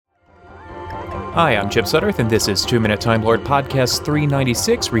Hi, I'm Chip Sudderth, and this is 2 Minute Time Lord Podcast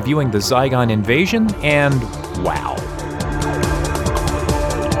 396, reviewing the Zygon invasion, and wow.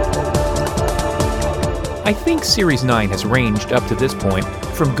 I think Series 9 has ranged up to this point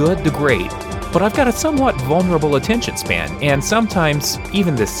from good to great, but I've got a somewhat vulnerable attention span, and sometimes,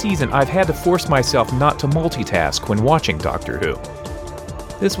 even this season, I've had to force myself not to multitask when watching Doctor Who.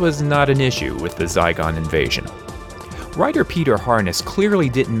 This was not an issue with the Zygon invasion. Writer Peter Harness clearly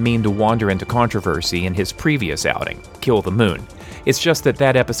didn't mean to wander into controversy in his previous outing, Kill the Moon. It's just that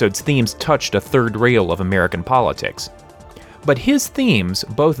episode's themes touched a third rail of American politics. But his themes,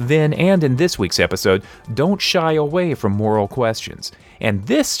 both then and in this week's episode, don't shy away from moral questions. And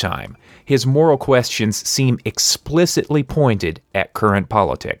this time, his moral questions seem explicitly pointed at current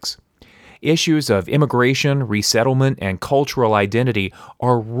politics. Issues of immigration, resettlement, and cultural identity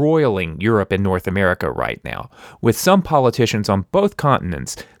are roiling Europe and North America right now, with some politicians on both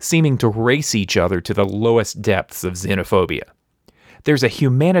continents seeming to race each other to the lowest depths of xenophobia. There's a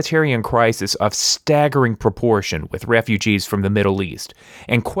humanitarian crisis of staggering proportion with refugees from the Middle East,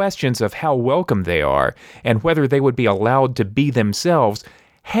 and questions of how welcome they are and whether they would be allowed to be themselves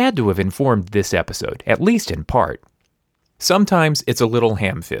had to have informed this episode, at least in part. Sometimes it's a little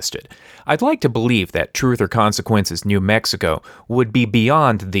ham-fisted. I'd like to believe that Truth or Consequences New Mexico would be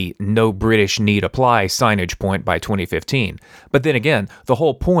beyond the no British need apply signage point by 2015. But then again, the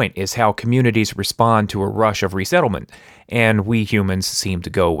whole point is how communities respond to a rush of resettlement, and we humans seem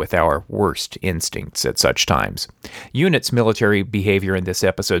to go with our worst instincts at such times. UNIT's military behavior in this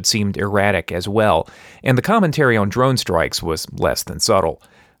episode seemed erratic as well, and the commentary on drone strikes was less than subtle.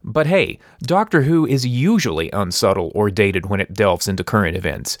 But hey, Doctor Who is usually unsubtle or dated when it delves into current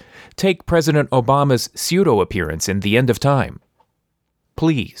events. Take President Obama's pseudo-appearance in The End of Time.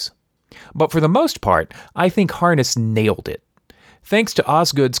 Please. But for the most part, I think Harness nailed it. Thanks to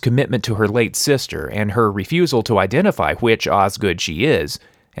Osgood's commitment to her late sister and her refusal to identify which Osgood she is,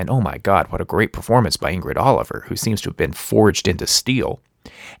 and oh my god, what a great performance by Ingrid Oliver, who seems to have been forged into steel,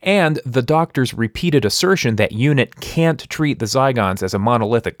 and the Doctor's repeated assertion that UNIT can't treat the Zygons as a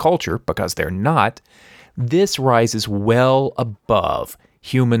monolithic culture because they're not, this rises well above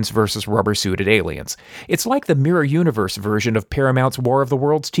humans versus rubber-suited aliens. It's like the Mirror Universe version of Paramount's War of the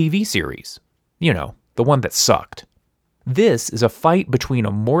Worlds TV series. You know, the one that sucked. This is a fight between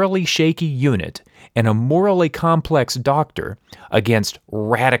a morally shaky UNIT and a morally complex Doctor against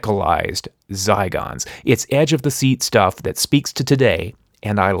radicalized Zygons. It's edge-of-the-seat stuff that speaks to today,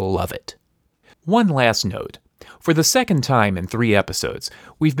 and I love it. One last note. For the second time in 3 episodes,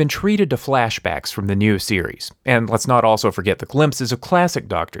 we've been treated to flashbacks from the new series. And let's not also forget the glimpses of classic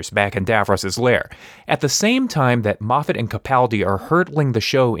Doctors back in Davros' lair. At the same time that Moffat and Capaldi are hurtling the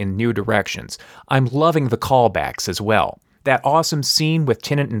show in new directions, I'm loving the callbacks as well. That awesome scene with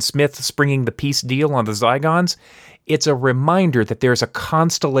Tennant and Smith springing the peace deal on the Zygons, it's a reminder that there's a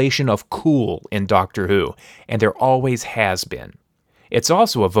constellation of cool in Doctor Who, and there always has been. It's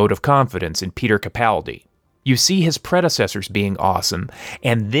also a vote of confidence in Peter Capaldi. You see his predecessors being awesome,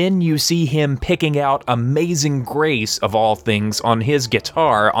 and then you see him picking out Amazing Grace, of all things, on his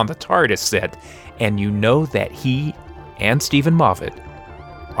guitar on the TARDIS set, and you know that he and Stephen Moffat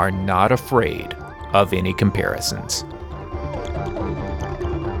are not afraid of any comparisons.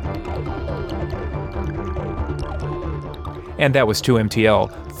 And that was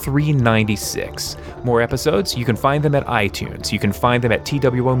 2MTL 396. More episodes, you can find them at iTunes. You can find them at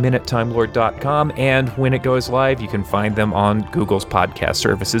TWOMinuteTimeLord.com, and when it goes live, you can find them on Google's podcast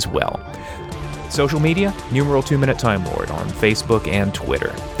service as well. Social media, numeral 2 Minute Time Lord on Facebook and Twitter.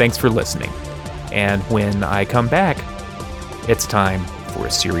 Thanks for listening. And when I come back, it's time for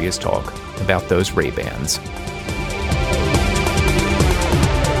a serious talk about those Ray-Bans.